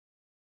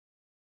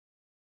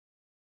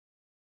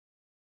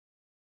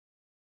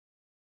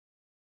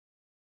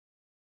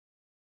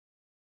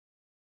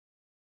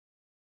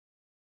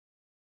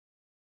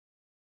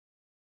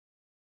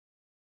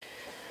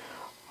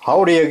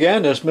Howdy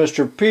again, it's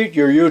Mr. Pete,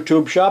 your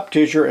YouTube shop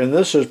teacher, and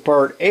this is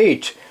part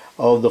 8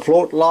 of the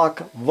float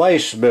lock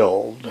vise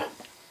build.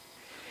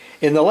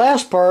 In the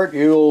last part,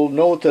 you'll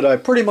note that I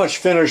pretty much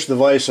finished the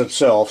vise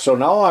itself, so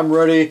now I'm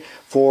ready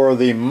for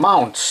the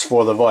mounts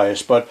for the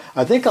vise. But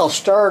I think I'll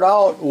start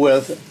out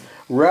with,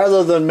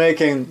 rather than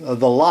making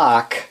the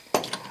lock,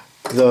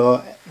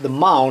 the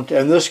mount.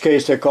 In this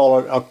case they call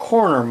it a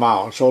corner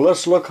mount. So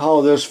let's look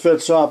how this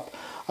fits up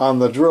on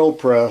the drill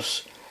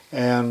press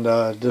and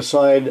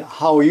decide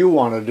how you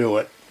want to do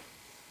it.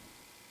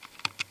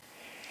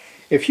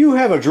 If you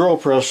have a drill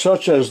press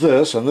such as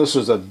this, and this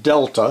is a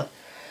Delta,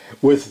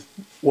 with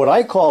what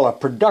I call a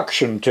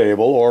production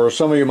table, or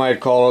some of you might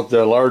call it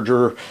the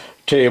larger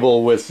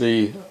table with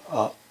the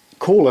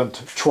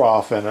coolant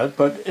trough in it,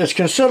 but it's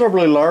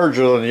considerably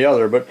larger than the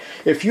other. But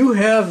if you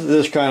have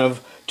this kind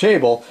of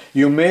table,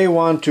 you may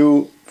want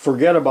to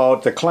forget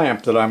about the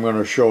clamp that I'm going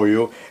to show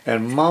you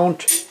and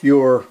mount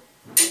your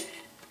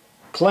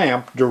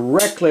clamp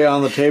directly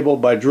on the table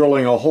by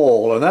drilling a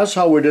hole. And that's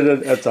how we did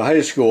it at the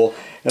high school,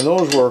 and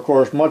those were of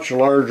course much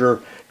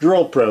larger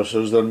drill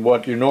presses than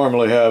what you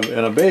normally have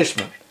in a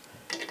basement.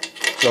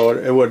 So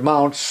it would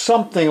mount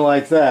something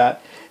like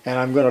that, and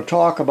I'm going to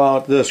talk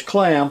about this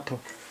clamp,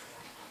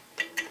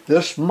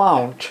 this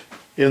mount,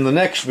 in the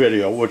next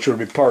video, which will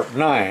be part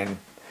 9.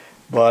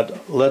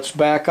 But let's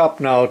back up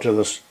now to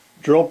the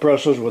drill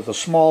presses with a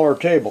smaller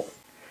table.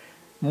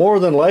 More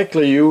than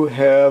likely you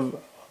have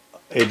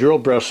a drill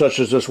press such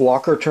as this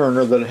Walker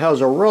Turner that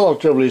has a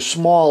relatively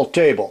small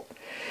table.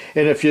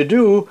 And if you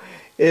do,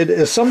 it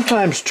is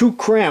sometimes too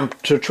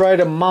cramped to try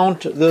to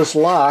mount this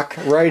lock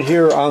right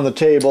here on the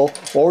table,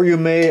 or you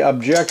may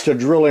object to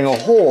drilling a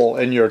hole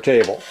in your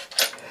table.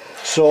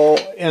 So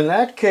in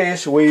that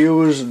case we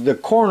use the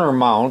corner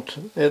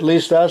mount. At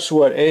least that's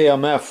what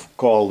AMF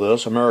called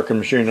this, American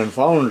Machine and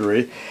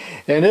Foundry,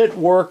 and it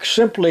works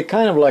simply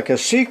kind of like a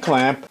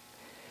C-clamp,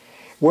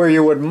 where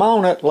you would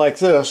mount it like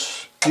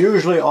this,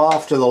 usually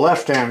off to the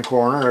left-hand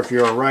corner if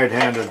you're a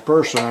right-handed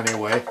person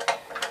anyway.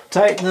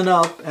 Tighten it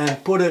up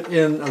and put it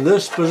in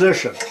this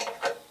position.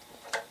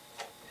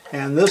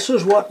 And this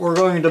is what we're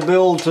going to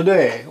build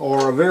today,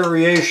 or a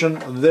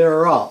variation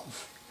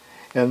thereof.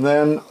 And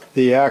then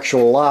the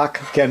actual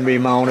lock can be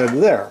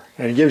mounted there,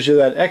 and it gives you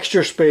that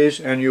extra space,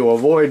 and you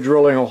avoid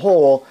drilling a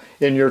hole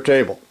in your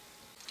table.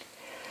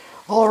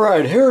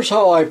 Alright, here's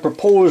how I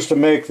propose to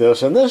make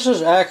this, and this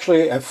is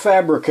actually a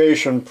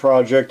fabrication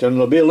project, and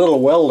there'll be a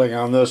little welding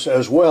on this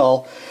as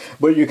well,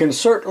 but you can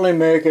certainly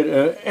make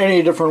it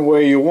any different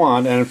way you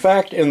want. And in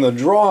fact, in the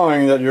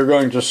drawing that you're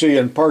going to see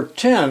in part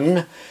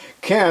 10,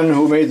 Ken,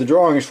 who made the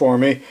drawings for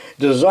me,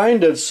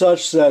 designed it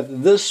such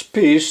that this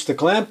piece, the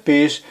clamp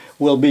piece,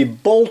 will be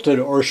bolted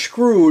or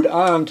screwed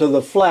onto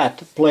the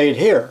flat plate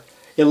here,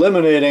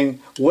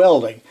 eliminating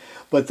welding.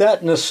 But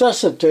that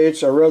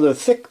necessitates a rather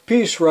thick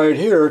piece right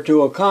here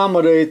to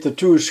accommodate the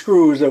 2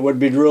 screws that would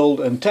be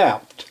drilled and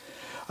tapped.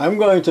 I'm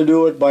going to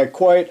do it by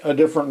quite a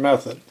different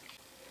method.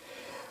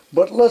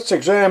 But let's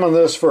examine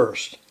this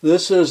first.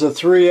 This is a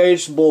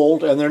 3/8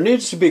 bolt, and there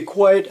needs to be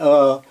quite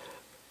a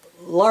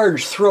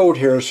large throat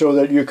here so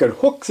that you can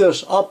hook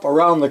this up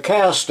around the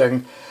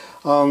casting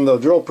on the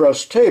drill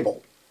press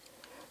table.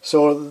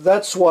 So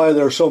that's why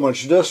there's so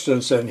much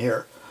distance in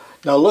here.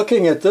 Now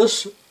looking at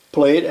this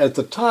plate at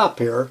the top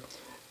here,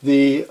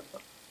 the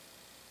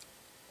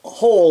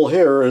hole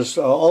here is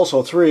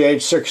also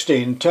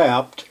 3/8/16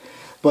 tapped,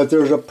 but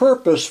there's a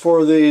purpose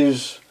for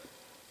these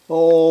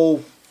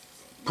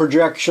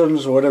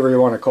projections, whatever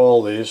you want to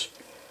call these,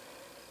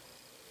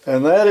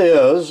 and that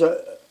is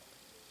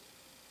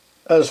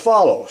as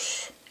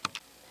follows.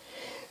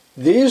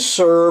 These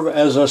serve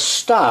as a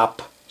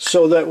stop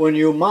so that when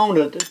you mount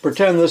it,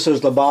 pretend this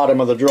is the bottom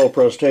of the drill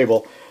press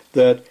table,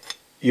 that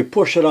you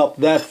push it up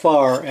that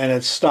far and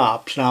it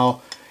stops.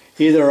 Now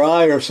either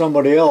I or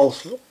somebody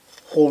else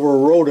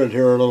overrode it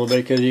here a little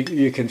bit because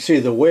you can see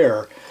the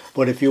wear,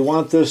 but if you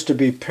want this to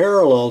be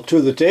parallel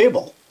to the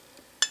table,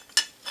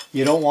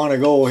 you don't want to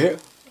go here,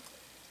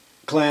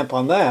 clamp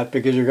on that,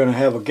 because you're going to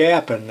have a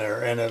gap in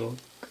there, and it'll,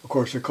 of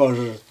course, it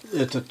causes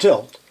it to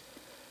tilt.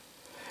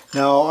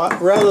 Now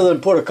rather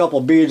than put a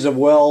couple beads of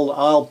weld,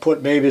 I'll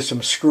put maybe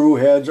some screw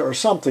heads or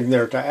something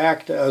there to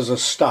act as a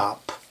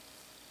stop.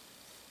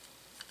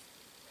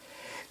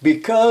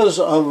 Because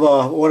of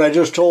what I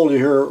just told you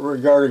here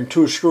regarding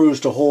 2 screws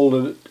to hold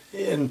it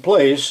in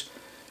place,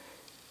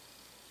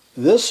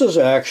 this is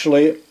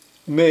actually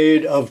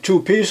made of 2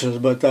 pieces,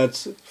 but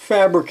that's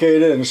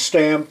fabricated and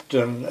stamped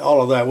and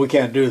all of that. We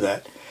can't do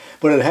that.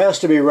 But it has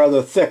to be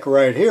rather thick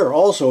right here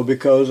also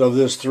because of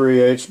this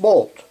 3/8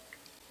 bolt.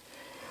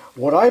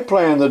 What I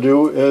plan to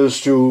do is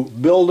to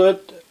build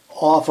it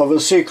off of a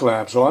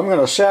C-clamp. So I'm going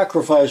to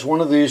sacrifice one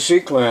of these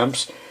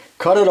C-clamps,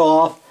 cut it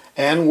off,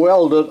 and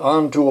weld it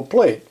onto a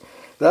plate.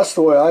 That's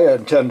the way I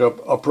intend to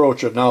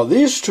approach it. Now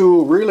these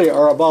 2 really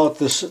are about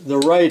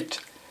the right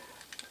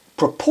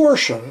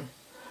proportion,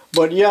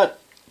 but yet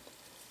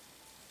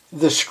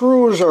the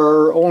screws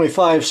are only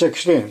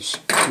 5/16.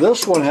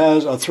 This one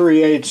has a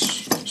 3/8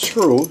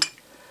 screw,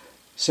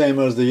 same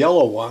as the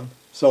yellow one,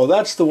 So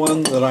that's the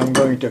one that I'm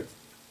going to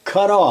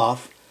cut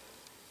off,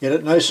 get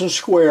it nice and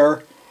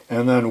square,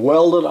 and then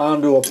weld it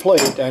onto a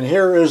plate. And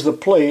here is the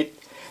plate.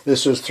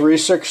 This is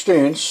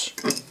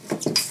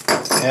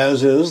 3/16,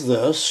 as is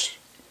this.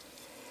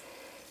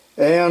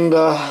 And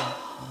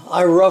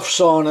I rough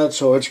sawn it,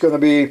 so it's going to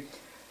be,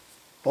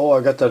 oh,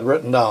 I got that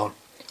written down,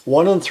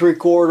 1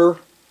 3/4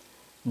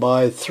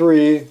 by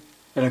 3,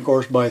 and of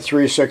course by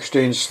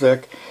 3/16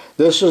 thick.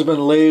 This has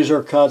been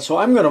laser cut, so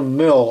I'm going to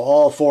mill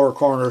all 4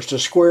 corners to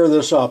square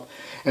this up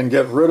and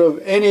get rid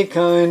of any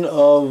kind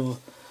of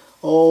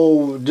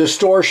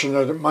distortion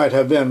that it might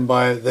have been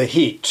by the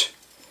heat.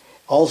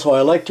 Also,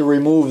 I like to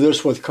remove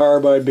this with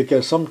carbide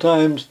because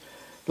sometimes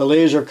the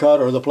laser cut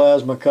or the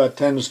plasma cut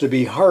tends to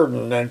be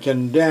hardened and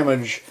can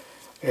damage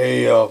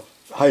a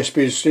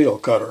high-speed steel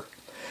cutter.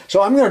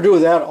 So I'm going to do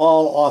that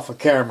all off of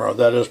camera,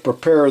 that is,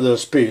 prepare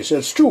this piece.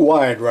 It's too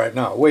wide right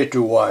now, way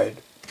too wide.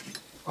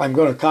 I'm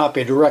going to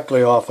copy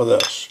directly off of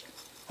this.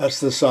 That's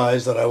the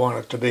size that I want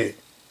it to be.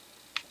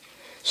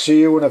 See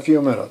you in a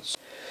few minutes.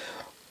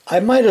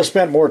 I might have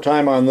spent more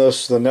time on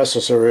this than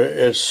necessary.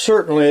 It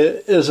certainly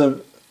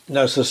isn't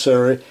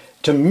necessary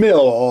to mill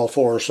all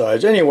 4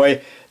 sides.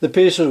 Anyway, the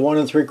piece is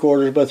 1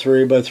 3/4 by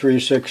 3 by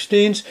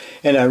 3/16,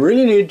 and I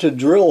really need to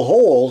drill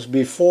holes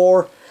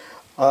before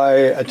I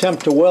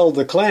attempt to weld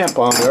the clamp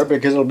on there,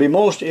 because it'll be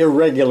most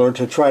irregular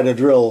to try to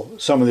drill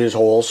some of these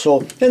holes.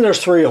 So, and there's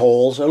 3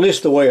 holes, at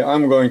least the way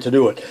I'm going to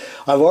do it.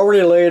 I've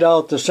already laid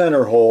out the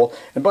center hole,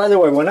 and by the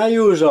way, when I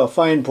use a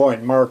fine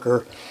point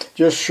marker,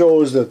 just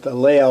shows that the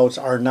layouts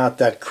are not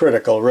that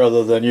critical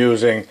rather than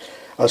using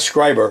a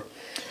scriber.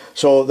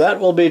 So that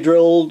will be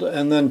drilled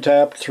and then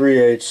tapped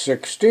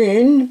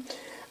 3/8/16.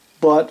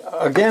 But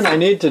again, I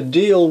need to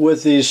deal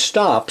with these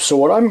stops. So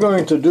what I'm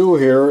going to do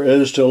here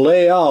is to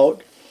lay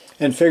out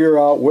and figure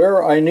out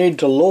where I need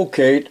to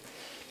locate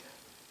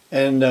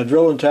and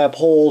drill and tap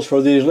holes for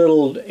these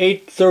little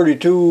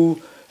 832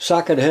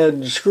 socket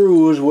head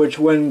screws, which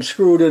when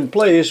screwed in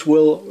place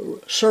will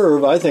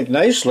serve, I think,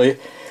 nicely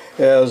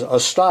as a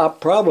stop,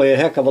 probably a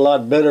heck of a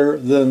lot better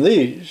than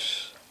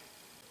these.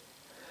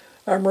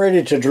 I'm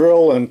ready to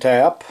drill and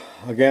tap.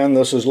 Again,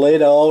 this is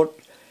laid out.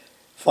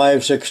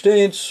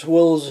 5/16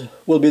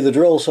 will be the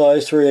drill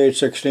size,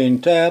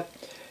 3/8/16 tap,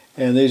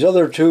 and these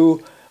other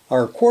 2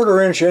 are 1/4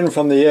 inch in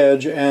from the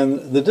edge,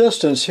 and the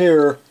distance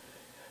here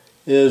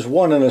is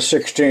 1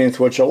 1/16,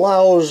 which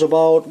allows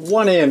about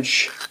 1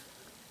 inch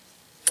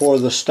for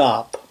the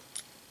stop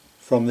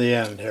from the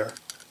end here.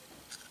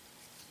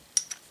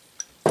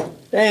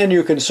 And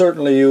you can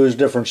certainly use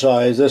different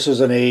size. This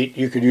is an 8,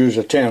 you could use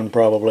a 10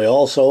 probably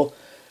also.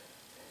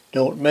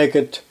 Don't make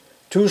it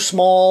too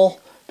small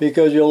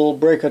because you'll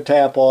break a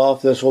tap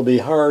off. This will be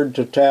hard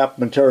to tap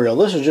material.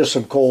 This is just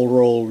some cold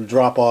rolled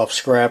drop off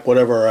scrap,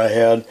 whatever I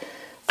had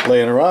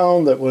laying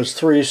around that was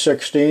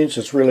 3/16.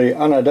 It's really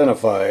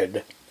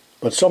unidentified,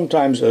 but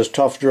sometimes it's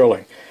tough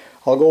drilling.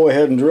 I'll go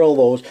ahead and drill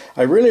those.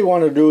 I really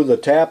want to do the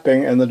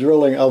tapping and the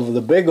drilling of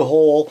the big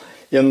hole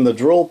in the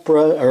drill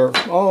press,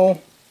 or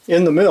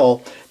in the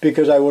mill,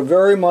 because I would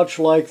very much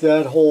like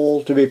that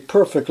hole to be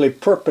perfectly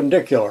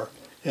perpendicular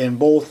in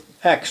both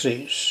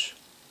axes.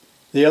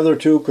 The other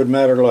 2 could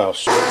matter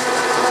less.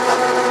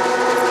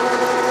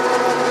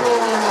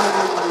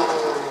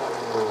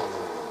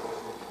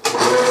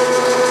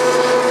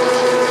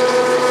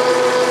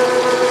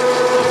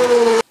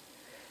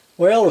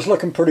 Well, it's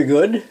looking pretty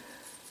good.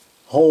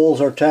 Holes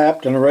are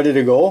tapped and ready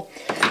to go.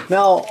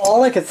 Now,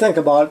 all I could think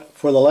about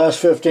for the last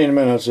 15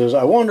 minutes is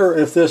I wonder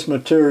if this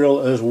material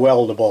is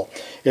weldable.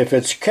 If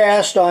it's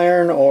cast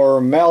iron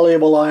or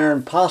malleable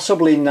iron,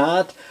 possibly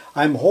not.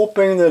 I'm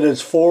hoping that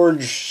it's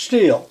forged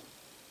steel.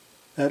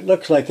 That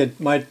looks like it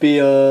might be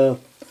I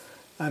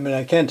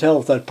can't tell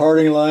if that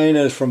parting line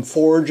is from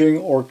forging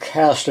or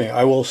casting.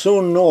 I will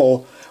soon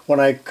know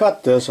when I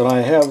cut this, and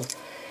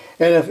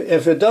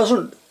if it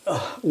doesn't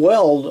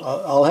weld,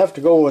 I'll have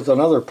to go with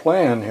another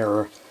plan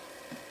here.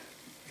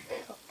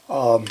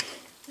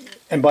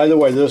 And by the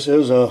way, this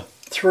is a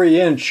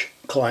 3-inch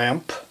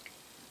clamp,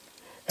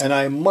 and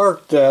I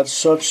marked that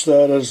such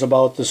that it's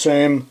about the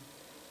same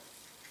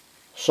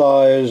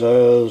size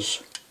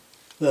as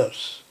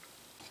this.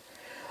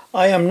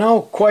 I am now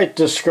quite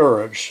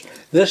discouraged.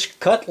 This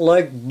cut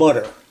like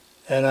butter,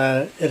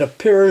 and it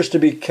appears to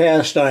be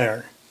cast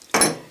iron.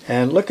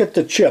 And look at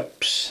the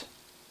chips.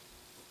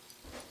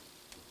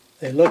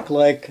 They look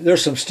like,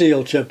 there's some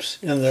steel chips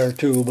in there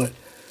too, but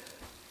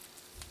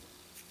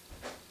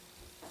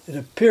it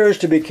appears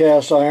to be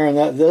cast iron.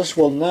 That this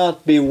will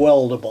not be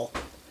weldable.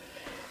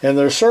 And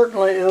there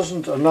certainly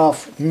isn't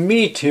enough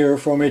meat here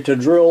for me to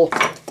drill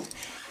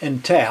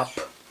and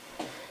tap.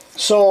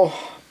 So,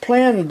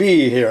 plan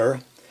B here.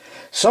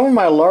 Some of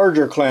my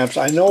larger clamps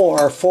I know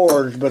are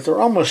forged, but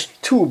they're almost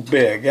too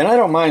big, and I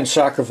don't mind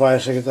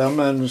sacrificing them,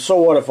 and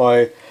so what if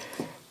I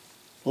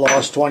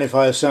lost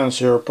 25 cents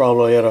here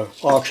probably at an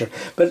auction.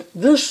 But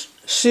this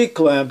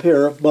C-clamp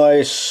here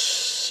by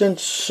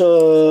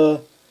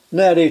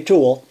Cincinnati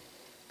Tool,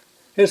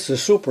 it's the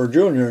Super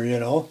Junior, you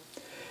know.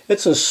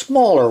 It's a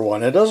smaller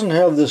one. It doesn't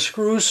have the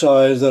screw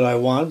size that I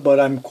want, but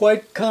I'm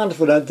quite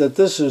confident that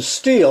this is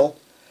steel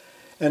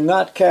and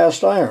not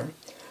cast iron.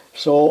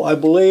 So I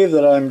believe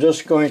that I'm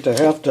just going to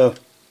have to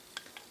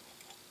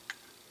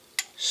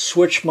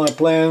switch my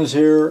plans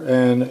here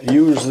and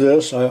use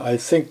this. I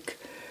think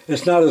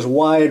it's not as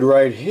wide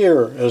right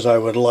here as I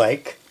would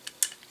like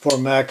for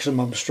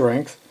maximum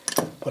strength,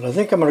 but I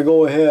think I'm going to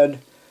go ahead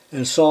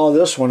and saw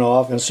this one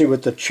off and see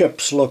what the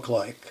chips look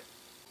like.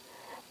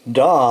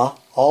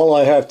 All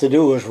I have to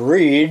do is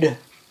read.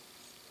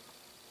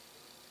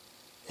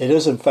 It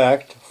is in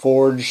fact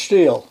forged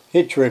steel,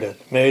 heat treated,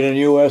 made in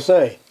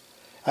USA.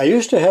 I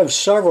used to have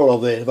several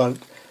of these, but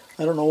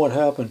I don't know what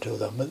happened to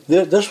them. But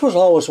this was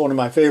always one of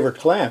my favorite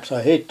clamps.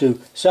 I hate to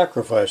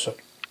sacrifice it.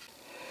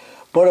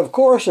 But of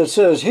course it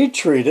says heat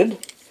treated,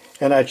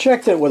 and I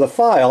checked it with a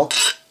file,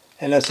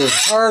 and it's as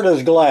hard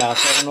as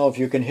glass. I don't know if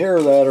you can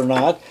hear that or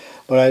not,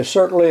 but I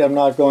certainly am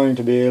not going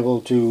to be able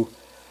to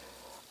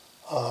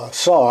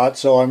saw it,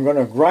 so I'm going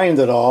to grind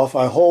it off.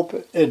 I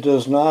hope it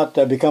does not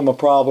become a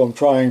problem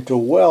trying to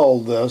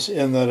weld this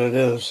in that it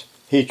is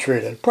heat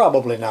treated.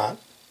 Probably not.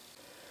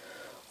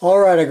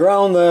 Alright, I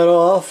ground that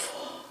off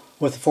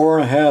with a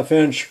 4.5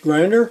 inch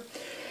grinder.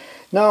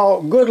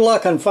 Now, good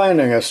luck on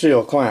finding a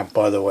steel clamp,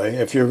 by the way,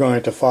 if you're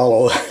going to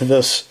follow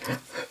this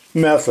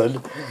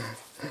method.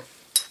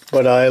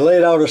 But I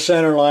laid out a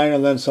center line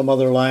and then some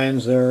other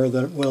lines there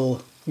that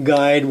will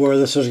guide where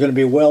this is going to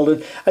be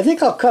welded. I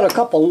think I'll cut a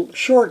couple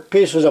short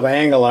pieces of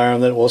angle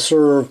iron that will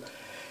serve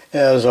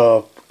as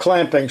a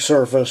clamping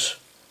surface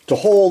to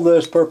hold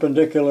this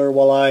perpendicular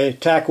while I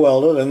tack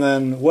weld it and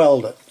then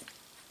weld it.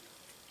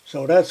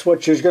 So that's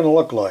what she's going to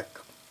look like.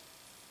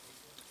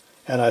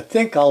 And I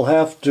think I'll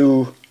have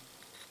to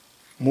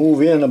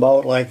move in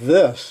about like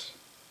this.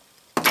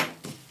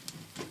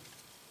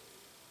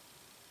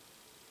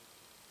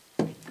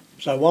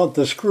 So I want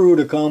the screw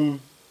to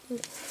come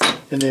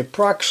in the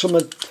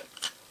approximate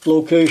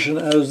location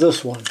as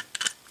this one.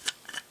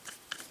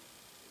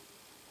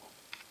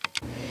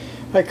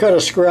 I cut a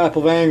scrap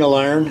of angle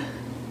iron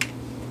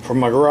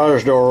from my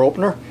garage door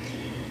opener.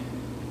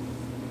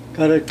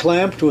 Got it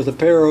clamped with a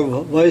pair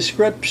of vice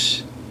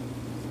grips.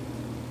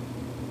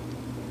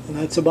 And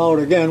that's about,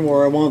 again,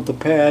 where I want the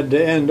pad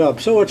to end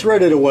up. So it's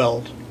ready to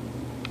weld.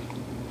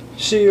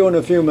 See you in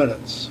a few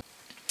minutes.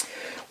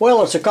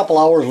 Well, it's a couple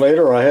hours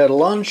later. I had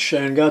lunch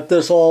and got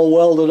this all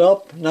welded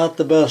up. Not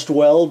the best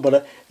weld,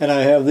 and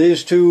I have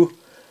these two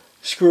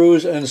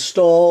screws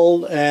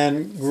installed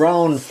and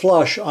ground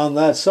flush on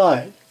that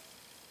side.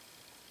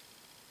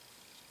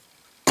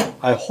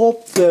 I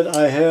hope that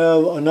I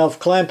have enough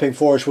clamping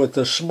force with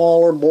the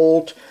smaller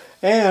bolt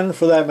and,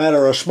 for that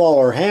matter, a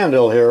smaller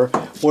handle here,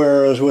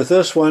 whereas with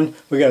this one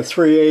we got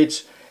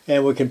 3/8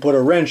 and we can put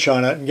a wrench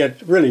on it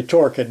and really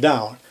torque it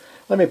down.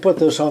 Let me put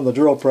this on the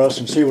drill press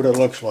and see what it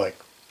looks like.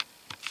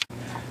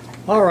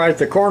 Alright,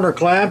 the corner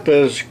clamp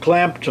is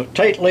clamped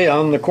tightly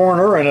on the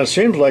corner, and it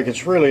seems like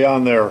it's really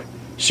on there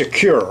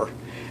secure.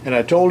 And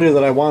I told you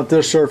that I want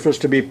this surface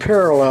to be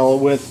parallel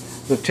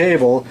with the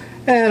table,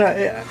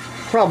 and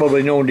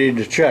probably no need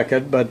to check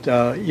it, but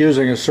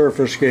using a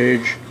surface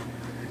gauge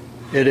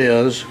it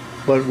is.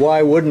 But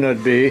why wouldn't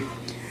it be,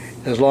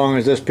 as long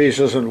as this piece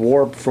isn't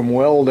warped from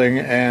welding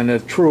and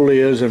it truly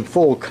is in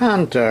full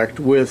contact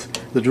with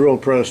the drill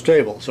press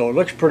table. So it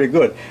looks pretty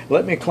good.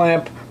 Let me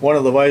clamp one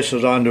of the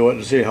vices onto it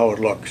and see how it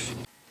looks.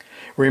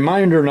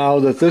 Reminder now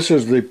that this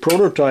is the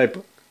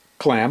prototype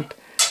clamp,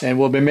 and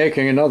we'll be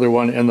making another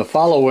one in the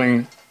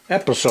following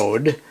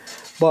episode.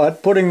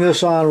 But putting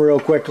this on real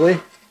quickly,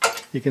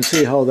 you can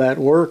see how that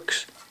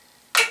works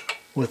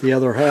with the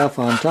other half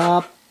on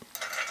top.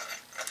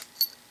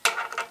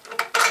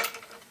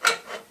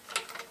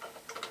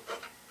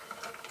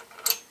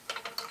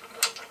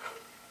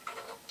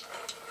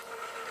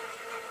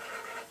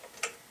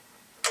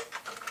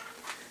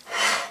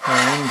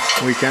 And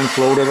we can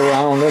float it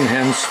around, and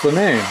hence the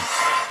name.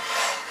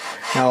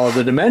 Now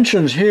the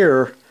dimensions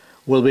here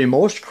will be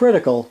most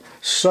critical,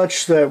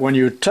 such that when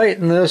you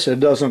tighten this, it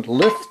doesn't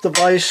lift the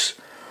vise,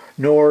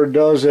 nor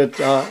does it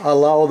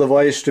allow the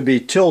vise to be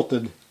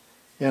tilted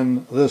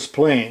in this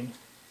plane.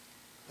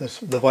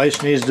 The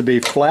vise needs to be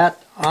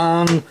flat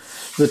on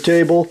the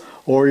table,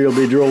 or you'll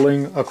be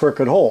drilling a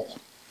crooked hole.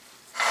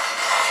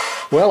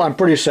 Well, I'm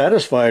pretty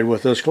satisfied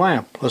with this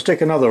clamp. Let's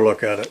take another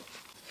look at it.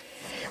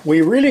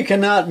 We really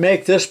cannot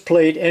make this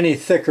plate any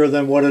thicker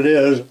than what it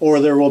is, or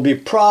there will be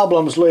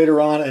problems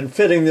later on in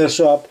fitting this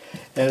up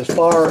as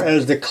far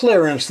as the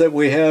clearance that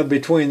we have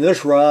between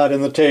this rod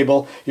and the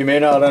table. You may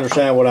not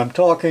understand what I'm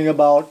talking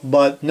about,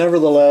 but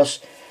nevertheless,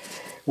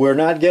 we're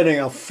not getting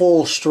a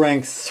full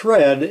strength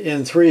thread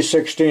in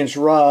 3/16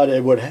 rod.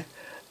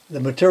 The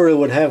material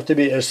would have to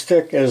be as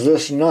thick as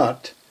this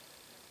nut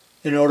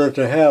in order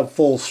to have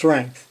full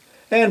strength.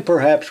 And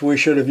perhaps we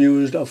should have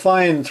used a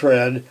fine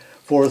thread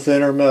for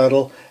thinner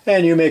metal,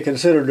 and you may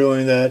consider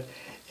doing that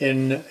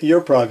in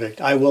your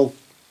project.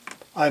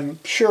 I'm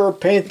sure,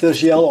 paint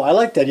this yellow. I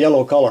like that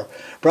yellow color.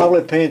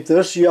 Probably paint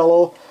this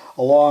yellow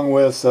along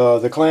with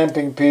the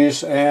clamping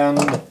piece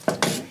and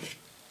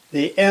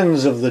the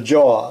ends of the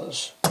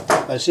jaws.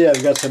 I see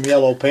I've got some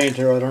yellow paint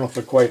here. I don't know if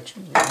it quite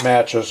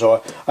matches,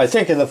 so I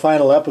think in the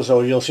final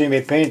episode you'll see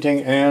me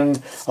painting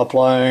and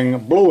applying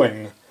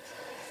bluing.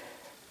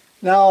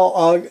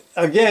 Now,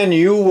 again,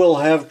 you will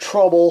have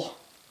trouble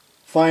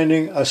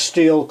finding a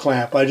steel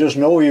clamp. I just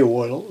know you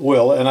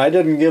will, and I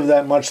didn't give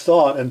that much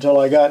thought until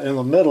I got in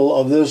the middle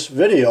of this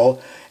video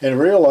and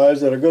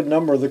realized that a good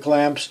number of the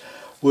clamps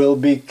will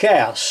be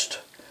cast.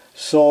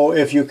 So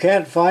if you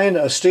can't find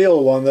a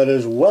steel one that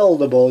is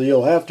weldable,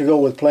 you'll have to go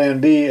with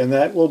Plan B, and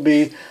that will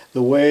be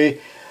the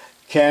way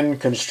Ken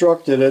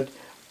constructed it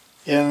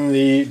in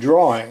the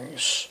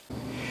drawings.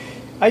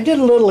 I did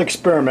a little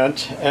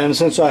experiment, and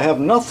since I have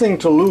nothing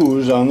to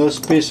lose on this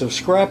piece of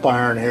scrap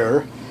iron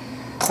here,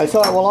 I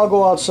thought, well, I'll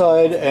go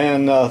outside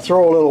and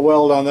throw a little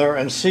weld on there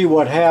and see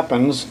what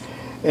happens.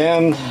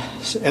 And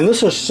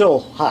this is still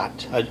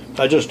hot.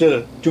 I just did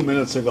it 2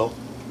 minutes ago.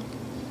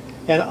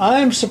 And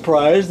I'm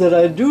surprised that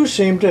I do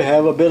seem to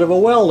have a bit of a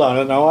weld on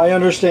it. Now, I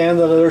understand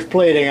that there's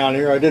plating on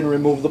here. I didn't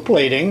remove the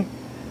plating,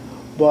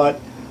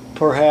 but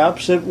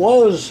perhaps it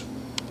was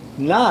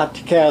not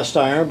cast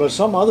iron, but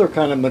some other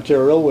kind of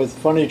material with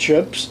funny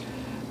chips,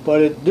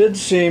 but it did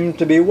seem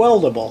to be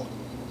weldable.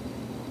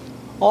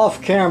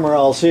 Off camera,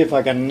 I'll see if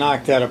I can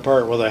knock that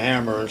apart with a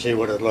hammer and see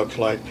what it looks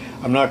like.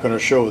 I'm not going to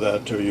show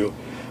that to you.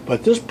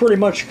 But this pretty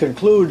much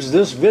concludes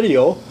this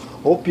video.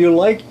 Hope you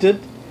liked it,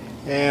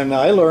 and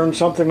I learned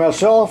something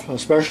myself,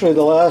 especially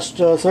the last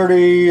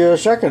 30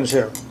 seconds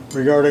here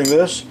regarding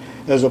this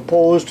as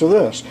opposed to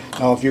this.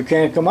 Now, if you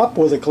can't come up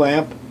with a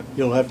clamp,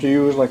 you'll have to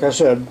use, like I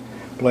said,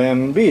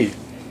 Plan B.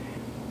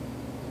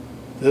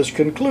 This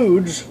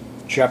concludes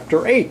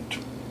Chapter 8.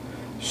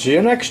 See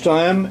you next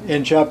time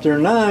in Chapter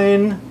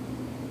 9,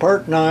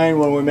 Part 9,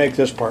 when we make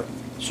this part.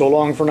 So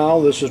long for now.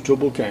 This is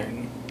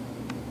tubalcain.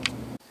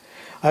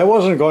 I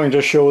wasn't going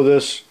to show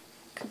this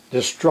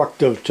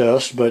destructive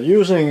test, but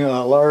using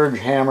a large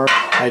hammer,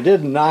 I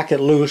did knock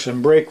it loose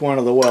and break one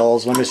of the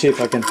welds. Let me see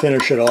if I can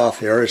finish it off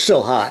here. It's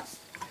still hot.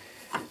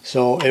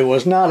 So it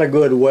was not a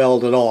good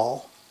weld at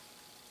all.